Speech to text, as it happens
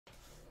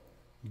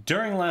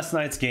During last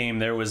night's game,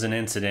 there was an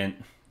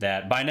incident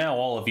that by now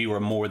all of you are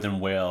more than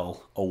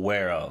well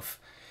aware of.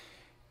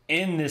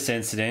 In this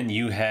incident,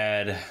 you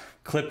had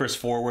Clippers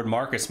forward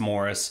Marcus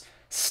Morris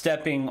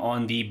stepping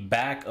on the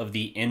back of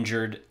the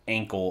injured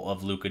ankle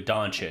of Luka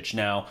Doncic.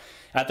 Now,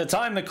 at the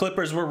time the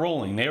Clippers were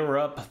rolling, they were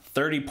up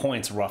 30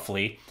 points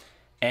roughly,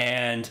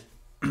 and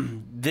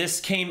this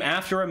came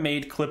after a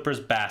made Clippers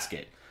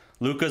basket.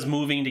 Luka's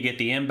moving to get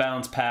the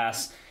inbounds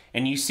pass,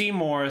 and you see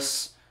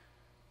Morris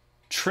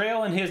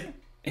trail in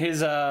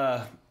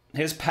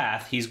his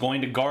path. He's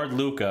going to guard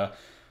Luka.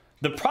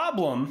 The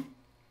problem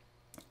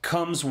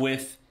comes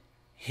with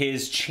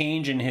his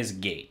change in his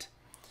gait.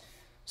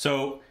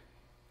 So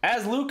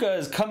as Luka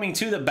is coming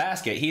to the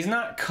basket, he's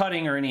not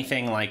cutting or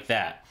anything like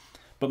that.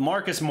 But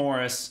Marcus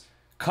Morris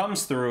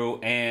comes through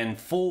and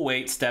full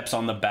weight steps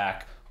on the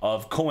back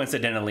of,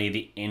 coincidentally,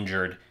 the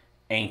injured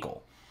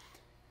ankle.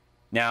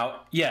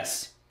 Now,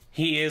 yes,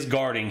 he is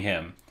guarding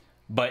him.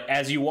 But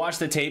as you watch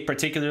the tape,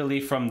 particularly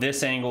from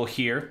this angle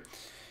here,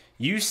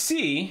 you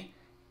see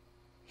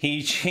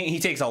he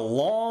takes a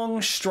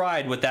long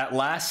stride with that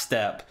last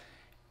step,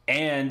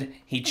 and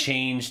he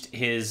changed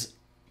his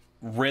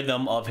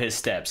rhythm of his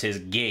steps, his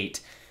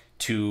gait,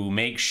 to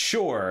make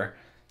sure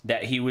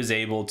that he was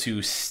able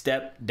to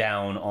step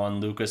down on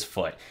Luka's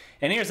foot.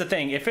 And here's the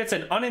thing, if it's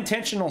an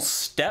unintentional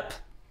step,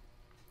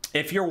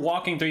 if you're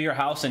walking through your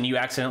house and you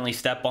accidentally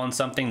step on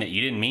something that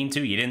you didn't mean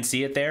to, you didn't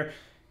see it there,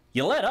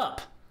 you let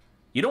up.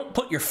 You don't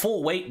put your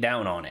full weight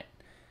down on it.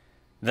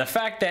 The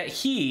fact that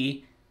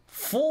he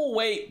full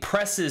weight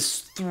presses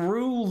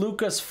through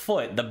Luka's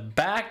foot, the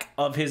back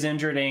of his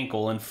injured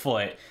ankle and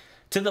foot,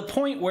 to the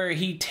point where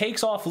he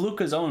takes off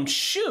Luka's own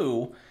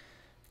shoe,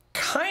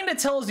 kind of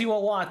tells you a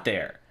lot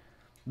there.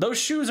 Those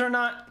shoes are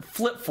not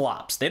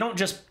flip-flops. They don't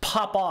just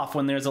pop off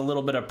when there's a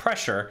little bit of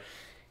pressure.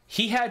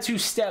 He had to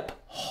step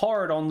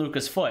hard on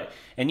Luka's foot.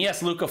 And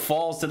yes, Luka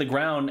falls to the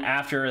ground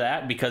after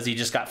that because he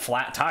just got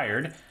flat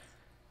tired.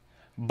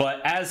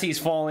 But as he's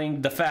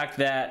falling, the fact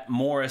that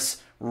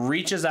Morris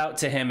reaches out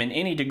to him in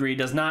any degree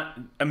does not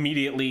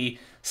immediately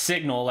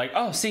signal like,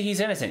 oh, see, he's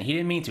innocent. He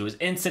didn't mean to. It was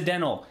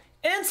incidental.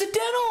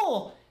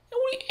 Incidental!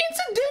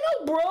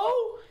 Incidental,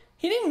 bro!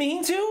 He didn't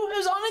mean to. It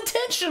was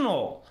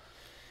unintentional.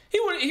 He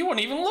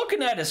wasn't even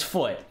looking at his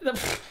foot.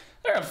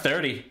 They're up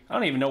 30. I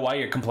don't even know why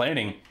you're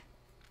complaining.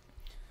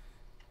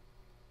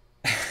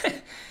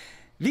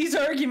 These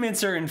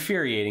arguments are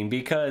infuriating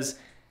because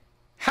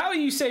how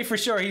you say for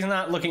sure he's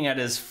not looking at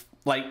his...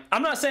 Like,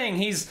 I'm not saying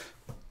he's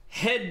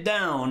head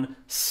down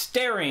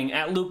staring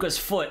at Luka's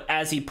foot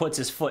as he puts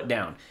his foot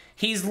down.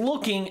 He's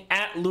looking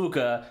at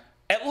Luka,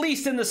 at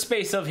least in the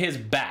space of his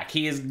back.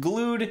 He is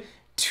glued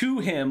to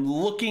him,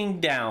 looking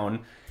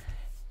down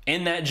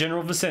in that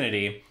general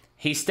vicinity.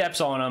 He steps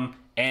on him,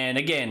 and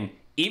again,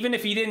 even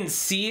if you didn't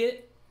see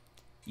it,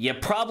 you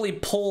probably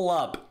pull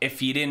up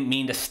if you didn't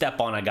mean to step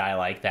on a guy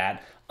like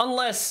that,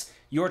 unless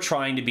you're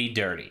trying to be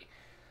dirty.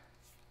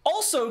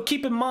 Also,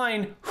 keep in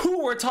mind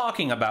who we're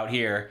talking about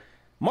here.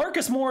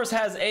 Marcus Morris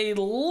has a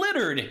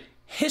littered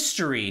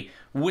history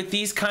with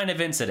these kind of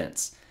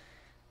incidents.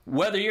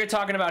 Whether you're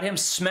talking about him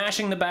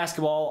smashing the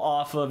basketball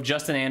off of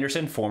Justin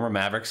Anderson, former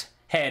Mavericks,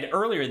 head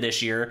earlier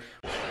this year.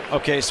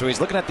 Okay, so he's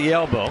looking at the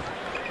elbow,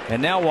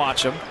 and now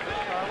watch him.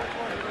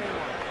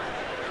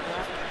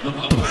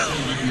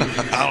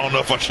 I don't know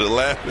if I should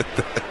laugh at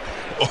that.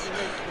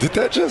 Oh, did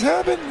that just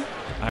happen?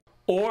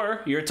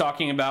 Or you're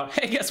talking about,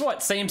 hey, guess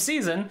what? Same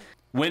season,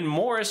 when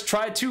Morris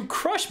tried to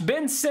crush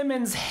Ben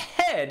Simmons'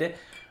 head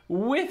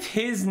with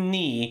his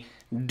knee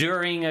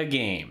during a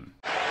game.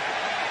 Oh,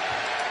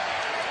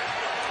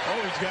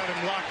 he's got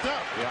him locked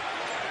up. Yeah.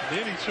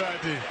 Then he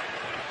tried to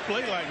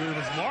play like it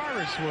was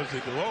Morris, was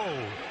it?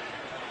 Whoa.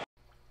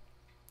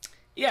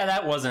 Yeah,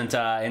 that wasn't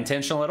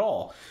intentional at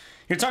all.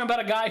 You're talking about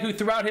a guy who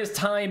throughout his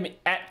time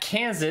at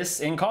Kansas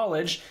in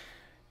college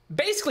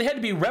basically had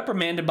to be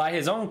reprimanded by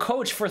his own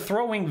coach for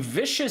throwing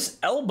vicious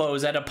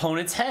elbows at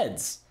opponents'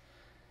 heads.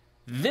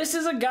 This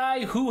is a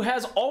guy who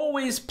has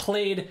always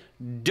played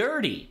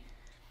dirty.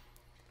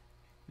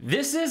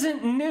 This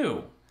isn't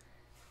new.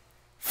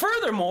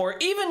 Furthermore,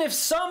 even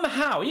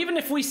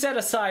if we set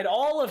aside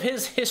all of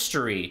his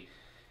history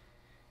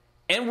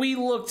and we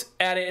looked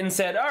at it and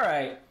said, all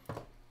right,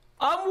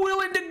 I'm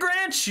willing to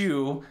grant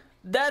you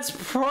that's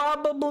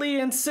probably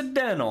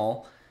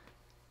incidental.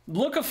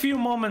 Look a few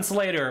moments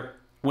later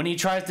when he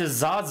tries to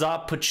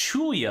Zaza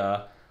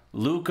Pachulia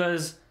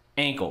Luka's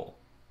ankle.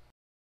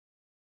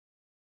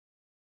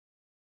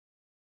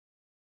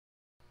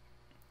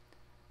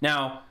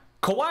 Now,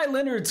 Kawhi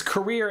Leonard's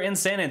career in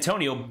San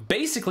Antonio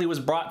basically was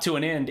brought to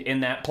an end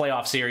in that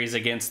playoff series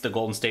against the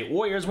Golden State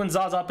Warriors when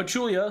Zaza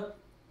Pachulia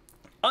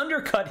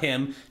undercut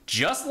him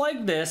just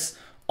like this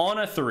on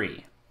a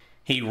three.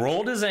 He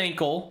rolled his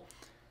ankle,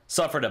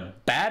 suffered a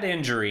bad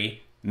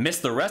injury,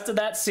 missed the rest of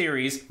that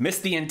series,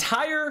 missed the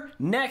entire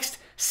next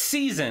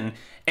season,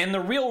 and the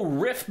real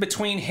rift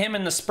between him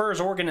and the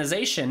Spurs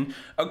organization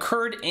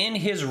occurred in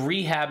his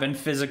rehab and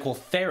physical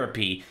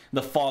therapy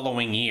the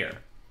following year.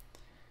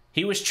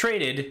 He was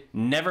traded,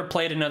 never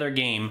played another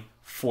game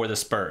for the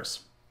Spurs.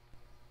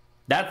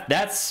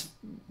 That's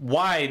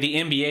why the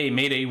NBA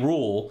made a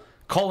rule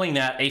calling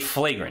that a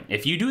flagrant.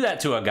 If you do that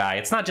to a guy,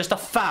 it's not just a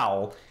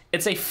foul,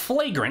 it's a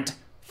flagrant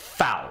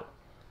foul.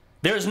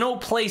 There's no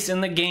place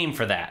in the game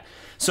for that.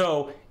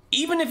 So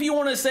even if you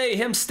want to say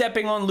him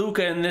stepping on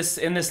Luka in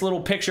this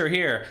little picture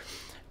here,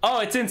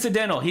 oh, it's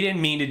incidental. He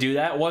didn't mean to do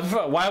that.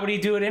 Why would he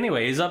do it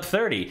anyway? He's up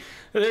 30.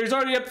 He's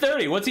already up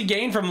 30. What's he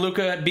gained from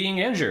Luka being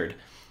injured?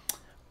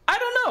 I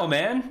don't know,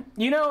 man.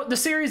 You know, the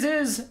series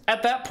is,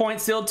 at that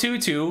point, still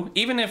 2-2.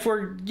 Even if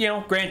we're, you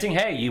know, granting,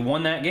 hey, you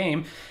won that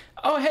game.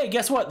 Oh, hey,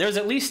 guess what? There's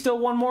at least still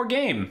one more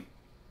game.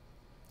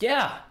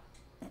 Yeah.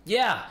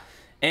 Yeah.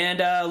 And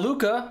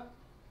Luka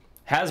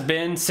has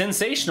been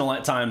sensational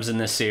at times in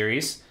this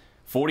series.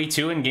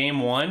 42 in Game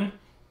 1.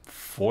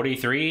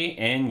 43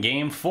 in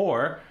Game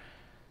 4.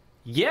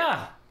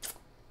 Yeah.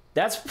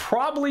 That's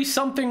probably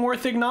something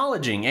worth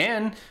acknowledging.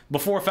 And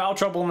before foul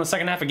trouble in the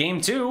second half of Game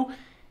 2,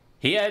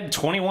 he had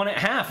 21 at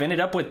half,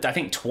 ended up with, I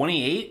think,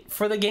 28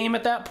 for the game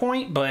at that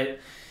point. But,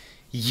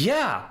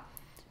 yeah,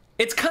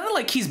 it's kind of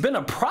like he's been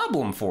a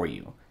problem for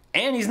you.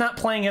 And he's not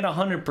playing at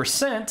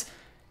 100%.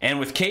 And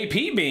with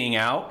KP being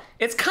out,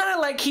 it's kind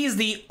of like he's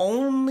the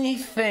only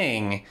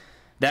thing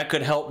that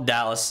could help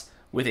Dallas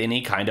with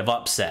any kind of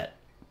upset.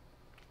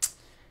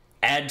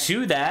 Add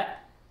to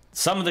that,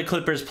 some of the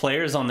Clippers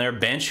players on their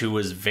bench who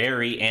was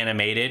very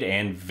animated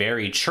and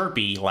very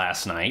chirpy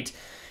last night,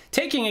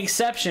 taking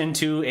exception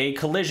to a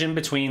collision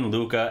between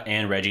Luka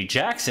and Reggie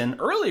Jackson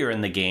earlier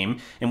in the game,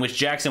 in which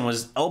Jackson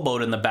was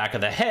elbowed in the back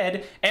of the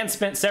head and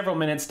spent several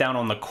minutes down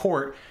on the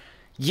court.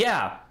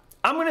 Yeah,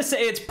 I'm going to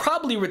say it's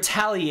probably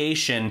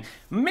retaliation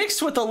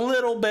mixed with a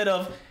little bit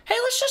of, hey,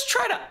 let's just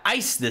try to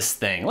ice this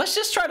thing. Let's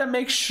just try to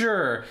make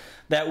sure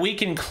that we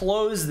can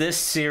close this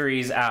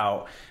series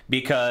out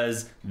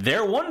because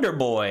their Wonder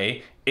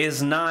Boy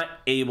is not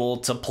able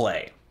to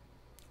play.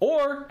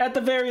 Or, at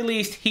the very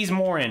least, he's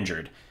more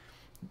injured.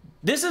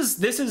 This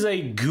is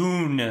a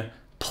goon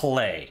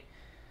play.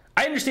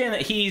 I understand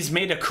that he's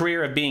made a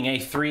career of being a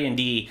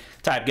 3-and-D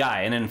type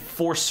guy, an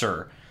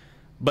enforcer.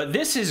 But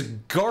this is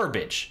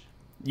garbage.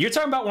 You're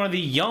talking about one of the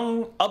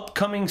young,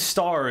 upcoming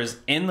stars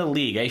in the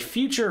league, a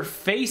future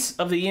face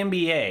of the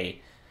NBA,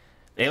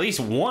 at least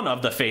one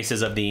of the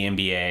faces of the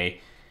NBA,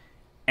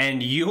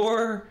 and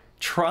you're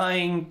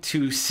trying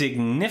to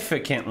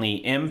significantly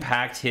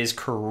impact his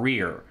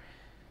career.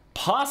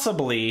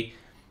 Possibly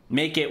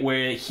make it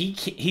where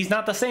he's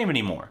not the same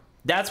anymore.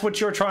 That's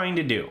what you're trying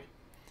to do.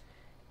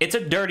 It's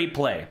a dirty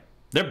play.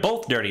 They're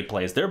both dirty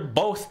plays. They're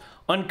both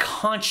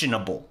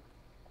unconscionable.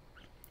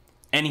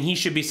 And he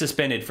should be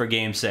suspended for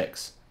Game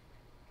 6.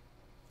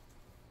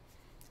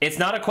 It's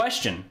not a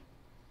question.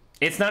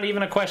 It's not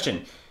even a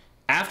question.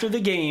 After the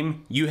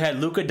game, you had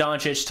Luka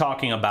Doncic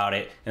talking about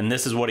it, and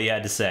this is what he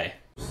had to say.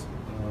 I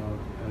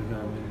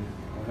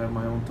have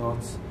my own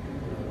thoughts,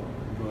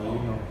 but you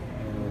know,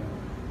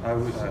 I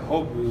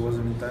hope it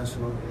wasn't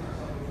intentional.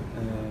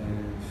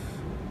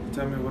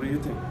 Tell me, what do you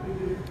think?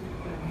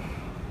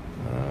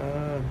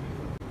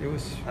 It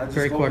was I just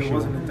very hope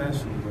questionable. It wasn't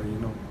intentional, but you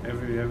know,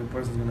 every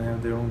person's gonna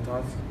have their own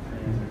thoughts,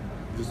 and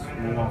just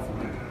move on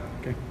from it.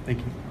 Okay, thank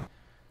you.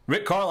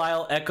 Rick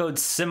Carlisle echoed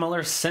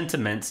similar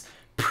sentiments,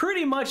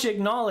 pretty much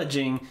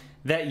acknowledging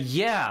that,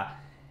 yeah,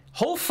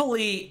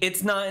 hopefully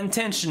it's not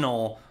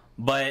intentional,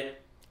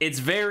 but it's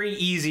very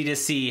easy to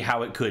see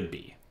how it could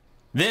be.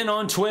 Then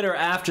on Twitter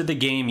after the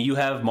game, you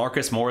have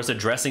Marcus Morris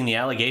addressing the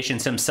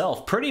allegations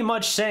himself, pretty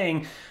much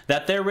saying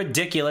that they're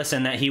ridiculous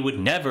and that he would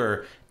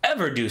never,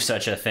 ever do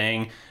such a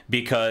thing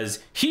because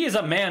he is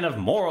a man of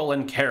moral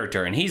and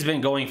character and he's been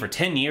going for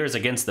 10 years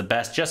against the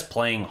best just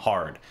playing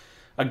hard.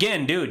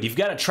 Again, dude, you've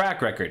got a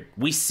track record.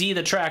 We see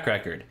the track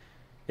record.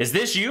 Is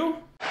this you?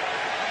 Oh,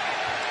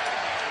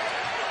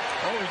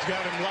 he's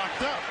got him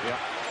locked up. Yeah.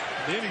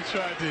 Then he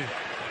tried to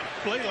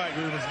play like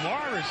it was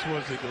Morris,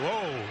 was it?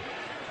 Whoa.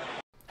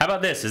 How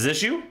about this? Is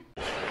this you?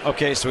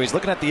 Okay, so he's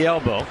looking at the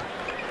elbow,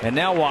 and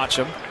now watch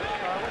him.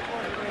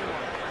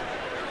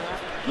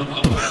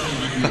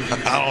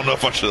 I don't know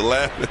if I should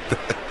laugh at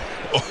that.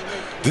 Oh,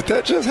 did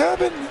that just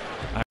happen?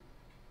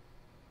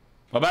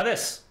 What about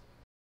this?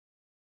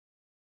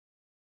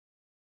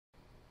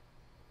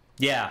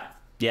 Yeah.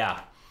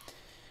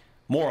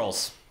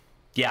 Morals.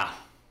 Yeah,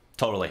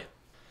 totally.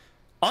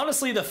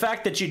 Honestly, the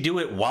fact that you do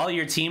it while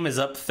your team is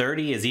up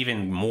 30 is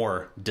even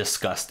more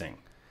disgusting.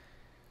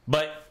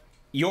 But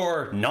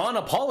your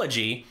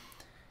non-apology,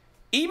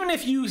 even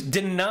if you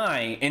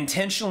deny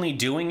intentionally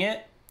doing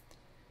it,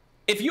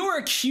 if you're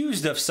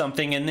accused of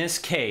something in this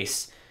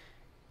case,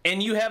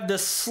 and you have the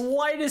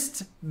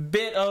slightest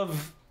bit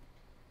of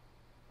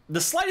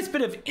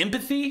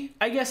empathy,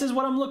 I guess is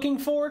what I'm looking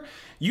for,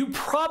 you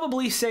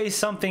probably say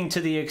something to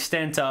the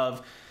extent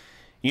of,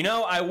 you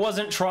know, I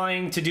wasn't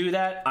trying to do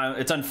that.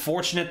 It's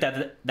unfortunate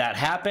that that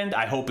happened.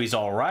 I hope he's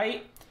all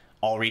right.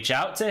 I'll reach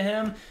out to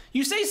him.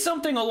 You say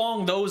something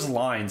along those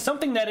lines,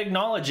 something that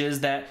acknowledges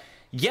that,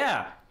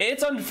 yeah,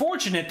 it's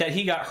unfortunate that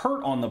he got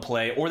hurt on the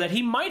play or that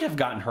he might have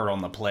gotten hurt on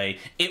the play.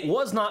 It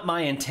was not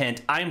my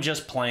intent. I'm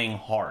just playing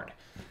hard.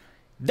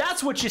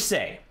 That's what you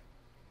say.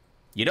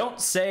 You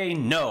don't say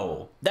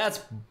no. That's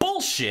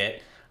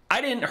bullshit.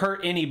 I didn't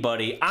hurt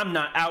anybody. I'm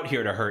not out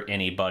here to hurt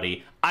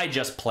anybody. I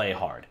just play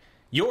hard.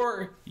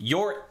 Your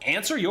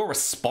answer, your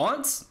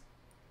response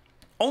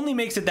only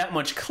makes it that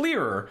much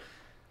clearer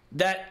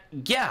that,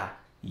 yeah,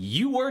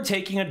 you were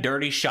taking a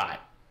dirty shot.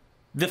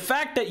 The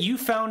fact that you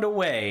found a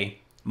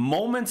way,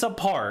 moments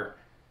apart,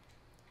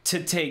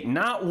 to take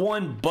not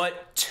one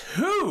but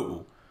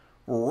two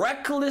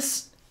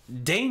reckless,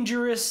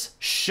 dangerous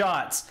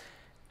shots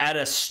at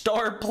a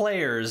star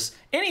player's,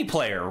 any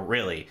player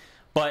really,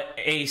 but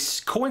a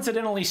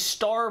coincidentally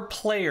star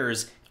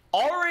player's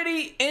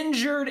already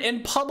injured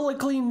and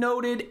publicly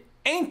noted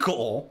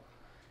ankle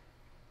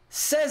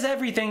says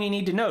everything you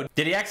need to know.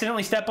 Did he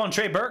accidentally step on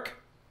Trey Burke?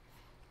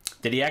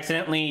 Did he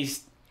accidentally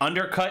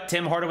undercut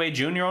Tim Hardaway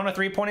Jr. on a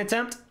three-point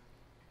attempt?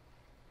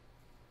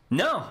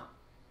 No.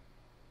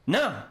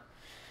 No.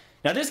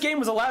 Now, this game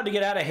was allowed to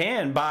get out of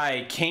hand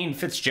by Kane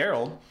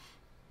Fitzgerald.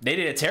 They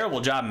did a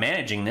terrible job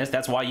managing this.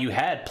 That's why you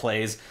had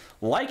plays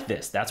like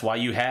this. That's why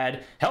you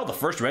had, hell, the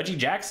first Reggie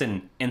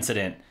Jackson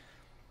incident.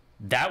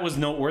 That was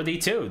noteworthy,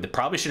 too. There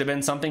probably should have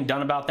been something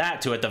done about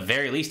that to, at the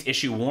very least,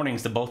 issue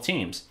warnings to both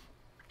teams.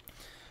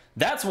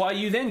 That's why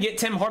you then get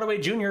Tim Hardaway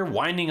Jr.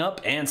 winding up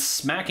and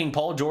smacking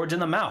Paul George in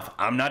the mouth.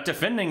 I'm not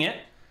defending it.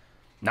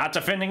 Not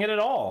defending it at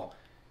all.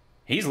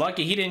 He's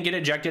lucky he didn't get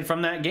ejected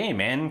from that game.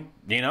 And,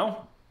 you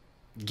know,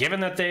 given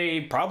that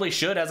they probably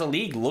should, as a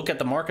league, look at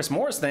the Marcus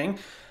Morris thing,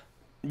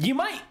 you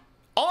might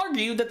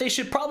argue that they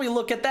should probably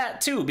look at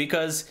that too,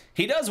 because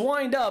he does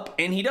wind up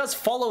and he does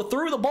follow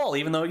through the ball.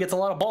 Even though he gets a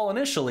lot of ball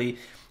initially,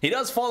 he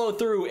does follow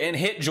through and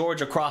hit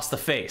George across the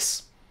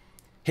face.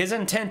 His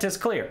intent is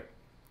clear.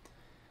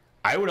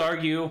 I would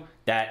argue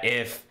that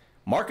if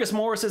Marcus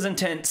Morris's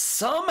intent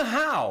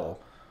somehow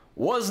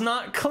was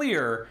not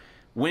clear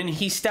when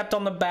he stepped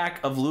on the back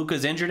of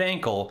Luka's injured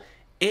ankle,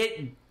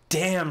 it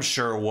damn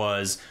sure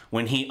was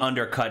when he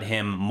undercut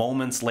him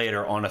moments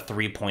later on a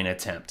three-point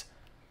attempt.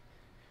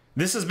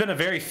 This has been a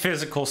very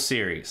physical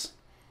series.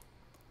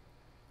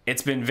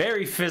 It's been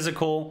very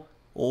physical,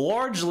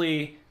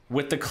 largely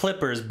with the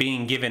Clippers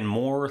being given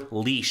more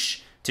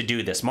leash to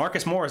do this.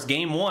 Marcus Morris,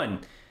 game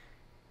one,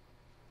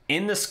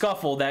 in the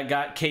scuffle that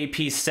got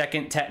KP's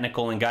second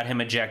technical and got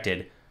him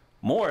ejected,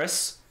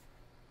 Morris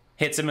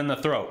hits him in the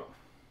throat.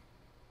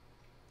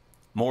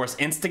 Morris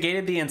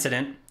instigated the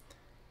incident,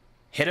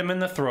 hit him in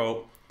the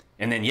throat,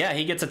 and then, yeah,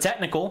 he gets a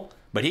technical,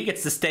 but he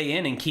gets to stay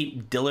in and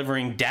keep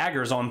delivering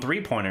daggers on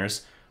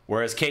three-pointers,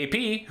 whereas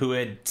KP, who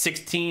had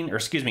 14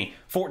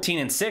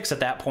 and 6 at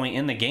that point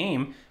in the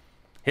game,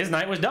 his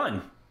night was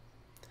done.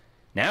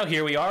 Now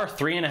here we are,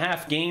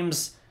 3.5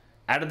 games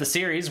out of the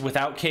series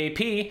without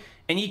KP,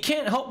 and you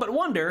can't help but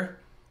wonder,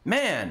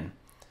 man,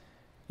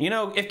 you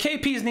know, if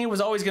KP's knee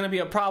was always going to be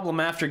a problem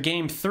after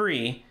game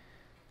 3,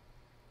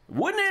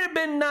 wouldn't it have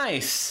been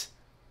nice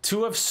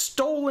to have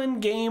stolen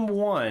game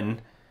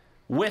 1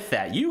 with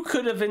that? You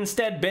could have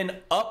instead been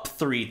up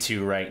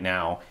 3-2 right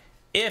now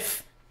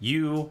if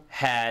you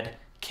had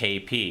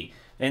KP.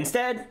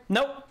 Instead,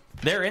 nope,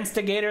 their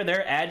instigator,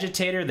 their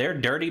agitator, their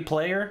dirty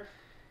player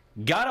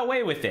got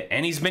away with it,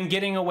 and he's been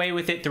getting away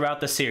with it throughout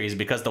the series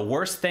because the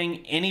worst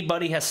thing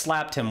anybody has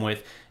slapped him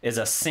with is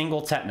a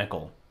single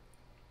technical.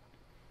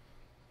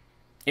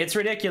 It's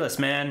ridiculous,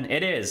 man.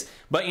 It is.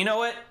 But you know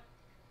what?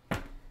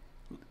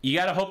 You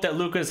got to hope that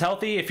Luka is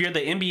healthy. If you're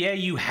the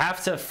NBA, you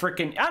have to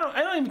freaking... I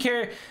don't even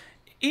care.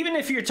 Even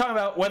if you're talking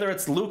about whether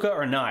it's Luka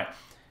or not,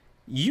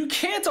 you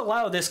can't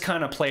allow this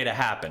kind of play to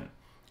happen.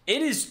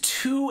 It is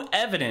too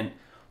evident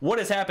what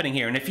is happening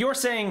here. And if you're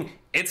saying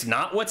it's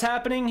not what's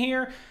happening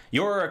here,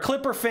 you're a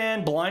Clipper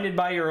fan blinded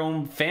by your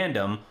own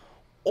fandom,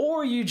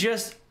 or you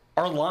just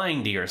are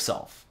lying to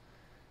yourself.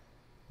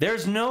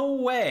 There's no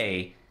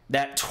way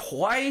that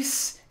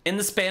twice in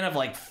the span of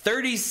like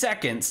 30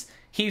 seconds,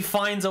 he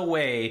finds a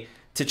way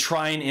to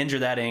try and injure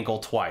that ankle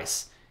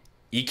twice.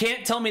 You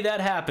can't tell me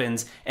that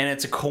happens and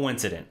it's a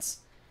coincidence.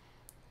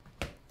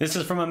 This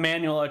is from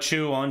Emmanuel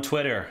Achu on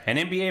Twitter. An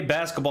NBA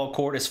basketball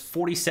court is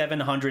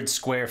 4,700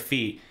 square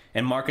feet,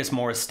 and Marcus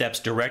Morris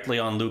steps directly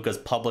on Luka's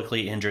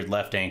publicly injured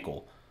left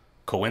ankle.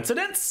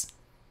 Coincidence?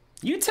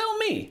 You tell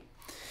me.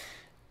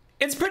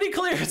 It's pretty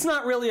clear it's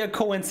not really a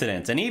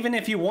coincidence. And even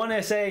if you want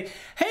to say,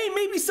 hey,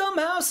 maybe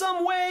somehow,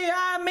 some way,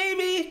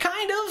 maybe,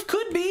 kind of,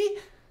 could be.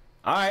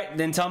 All right,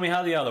 then tell me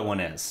how the other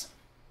one is.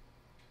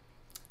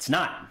 It's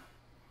not.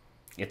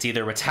 It's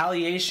either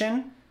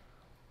retaliation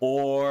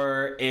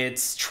or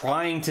it's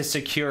trying to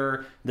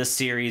secure the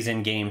series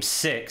in Game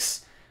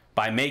 6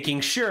 by making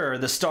sure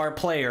the star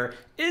player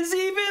is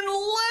even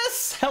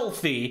less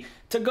healthy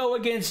to go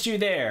against you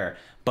there.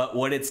 But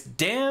what it's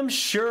damn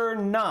sure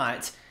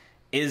not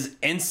is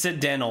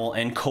incidental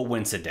and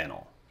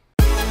coincidental.